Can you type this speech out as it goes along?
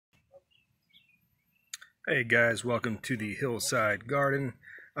Hey guys, welcome to the Hillside Garden.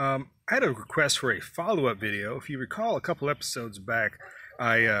 I had a request for a follow-up video. If you recall, a couple episodes back,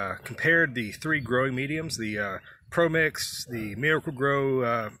 I compared the three growing mediums, the Pro Mix, the Miracle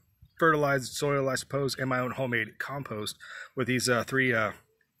Grow fertilized soil, I suppose, and my own homemade compost with these three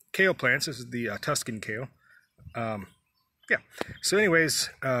kale plants. This is the Tuscan kale. Yeah, so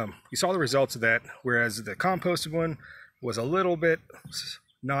anyways, you saw the results of that, whereas the composted one was a little bit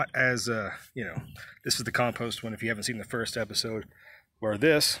not as, this is the compost one if you haven't seen the first episode, where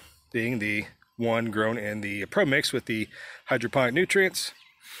this being the one grown in the Pro Mix with the hydroponic nutrients,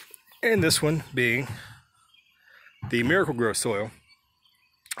 and this one being the Miracle Grow soil,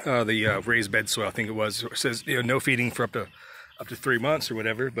 the raised bed soil, I think it was. It says, no feeding for up to 3 months or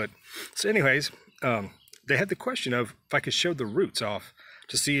whatever. But so anyways, they had the question of if I could show the roots off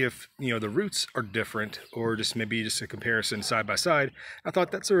to see if, the roots are different or just maybe just a comparison side by side. I thought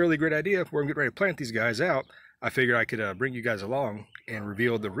that's a really great idea. If we're getting ready to plant these guys out, I figured I could bring you guys along and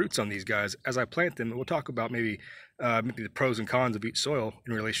reveal the roots on these guys as I plant them. And we'll talk about maybe the pros and cons of each soil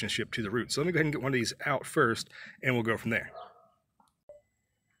in relationship to the roots. So let me go ahead and get one of these out first and we'll go from there.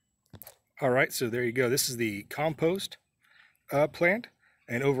 All right, so there you go. This is the compost plant.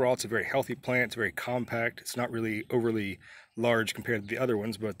 And overall, it's a very healthy plant. It's very compact. It's not really overly large compared to the other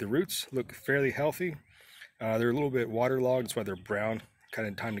ones, but the roots look fairly healthy. They're a little bit waterlogged. That's why they're brown. Kind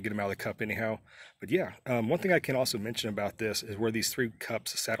of time to get them out of the cup anyhow. But yeah, one thing I can also mention about this is where these 3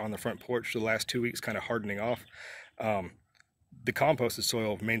 cups sat on the front porch for the last 2 weeks, kind of hardening off. The composted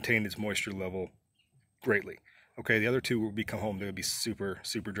soil maintained its moisture level greatly. Okay, the other 2 will come home. They would be super,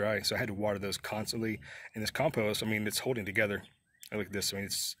 super dry. So I had to water those constantly. And this compost, it's holding together. I look at this,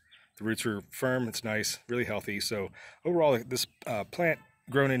 the roots are firm, it's nice, really healthy. So overall, this plant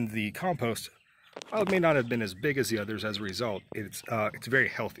grown in the compost, while it may not have been as big as the others as a result, it's very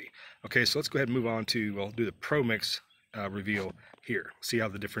healthy. Okay, so let's go ahead and move on to, we'll do the Pro Mix reveal here. See how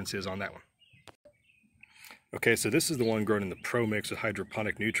the difference is on that one. Okay, so this is the one grown in the Pro Mix with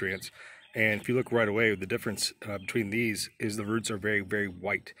hydroponic nutrients. And if you look right away, the difference between these is the roots are very, very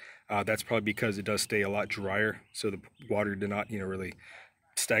white. That's probably because it does stay a lot drier, so the water did not, really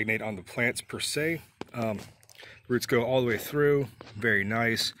stagnate on the plants per se. Roots go all the way through, very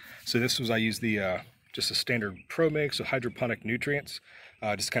nice. So this was, I used the just a standard Pro Mix with hydroponic nutrients,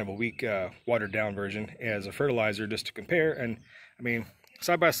 just kind of a weak watered down version as a fertilizer just to compare. And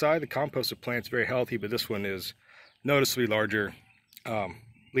side by side, the composted plant's very healthy, but this one is noticeably larger.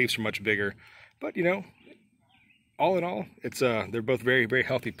 Leaves are much bigger, but all in all, it's they're both very, very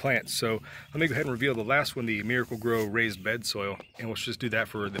healthy plants. So let me go ahead and reveal the last one, the Miracle Grow raised bed soil, and we'll just do that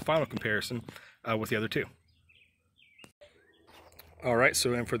for the final comparison with the other 2. All right,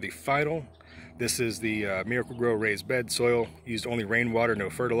 so and for the final, this is the Miracle Grow raised bed soil. Used only rainwater, no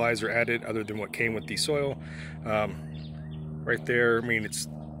fertilizer added other than what came with the soil. Right there, its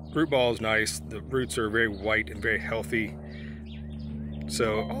root ball is nice. The roots are very white and very healthy.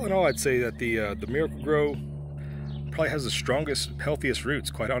 So all in all, I'd say that the Miracle Grow probably has the strongest, healthiest roots,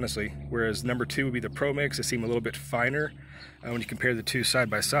 quite honestly. Whereas number 2 would be the Pro Mix. They seem a little bit finer. When you compare the 2 side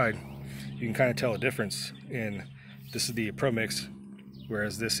by side, you can kind of tell a difference. In this is the Pro Mix,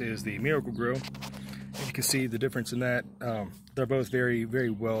 whereas this is the Miracle Grow. And you can see the difference in that. They're both very, very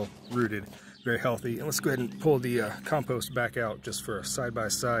well rooted, very healthy. And let's go ahead and pull the compost back out just for a side by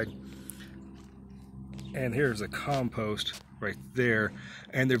side. And here's the compost right there,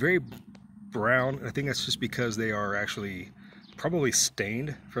 and they're very brown. I think that's just because they are actually probably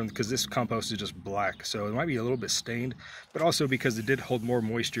stained because this compost is just black, so it might be a little bit stained, but also because it did hold more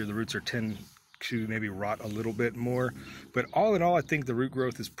moisture, the roots tend to maybe rot a little bit more. But all in all, I think the root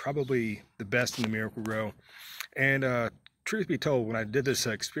growth is probably the best in the Miracle Grow. And truth be told, when I did this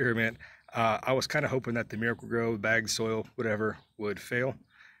experiment, I was kind of hoping that the Miracle Grow bagged soil, whatever, would fail.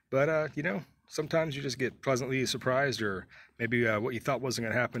 But sometimes you just get pleasantly surprised, or maybe what you thought wasn't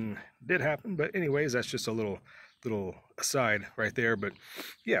going to happen did happen. But anyways, that's just a little aside right there. But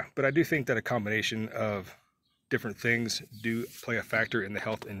yeah, but I do think that a combination of different things do play a factor in the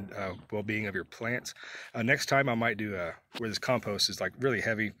health and well-being of your plants. Next time I might do where this compost is like really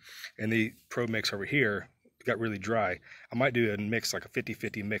heavy and the Pro Mix over here got really dry, I might do a mix, like a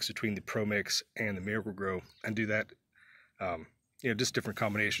 50-50 mix between the Pro Mix and the Miracle Grow, and do that just different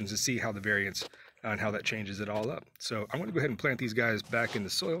combinations to see how the variance and how that changes it all up. So I'm going to go ahead and plant these guys back in the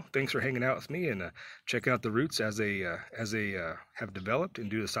soil. Thanks for hanging out with me and checking out the roots as they have developed,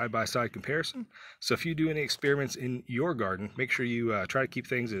 and do a side-by-side comparison. So if you do any experiments in your garden, make sure you try to keep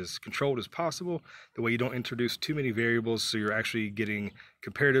things as controlled as possible. The way you don't introduce too many variables, so you're actually getting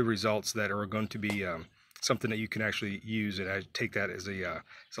comparative results that are going to be something that you can actually use, and I take that as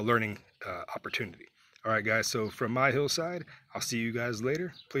a learning opportunity. All right, guys, so from my hillside, I'll see you guys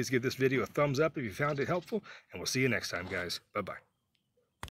later. Please give this video a thumbs up if you found it helpful, and we'll see you next time, guys. Bye-bye.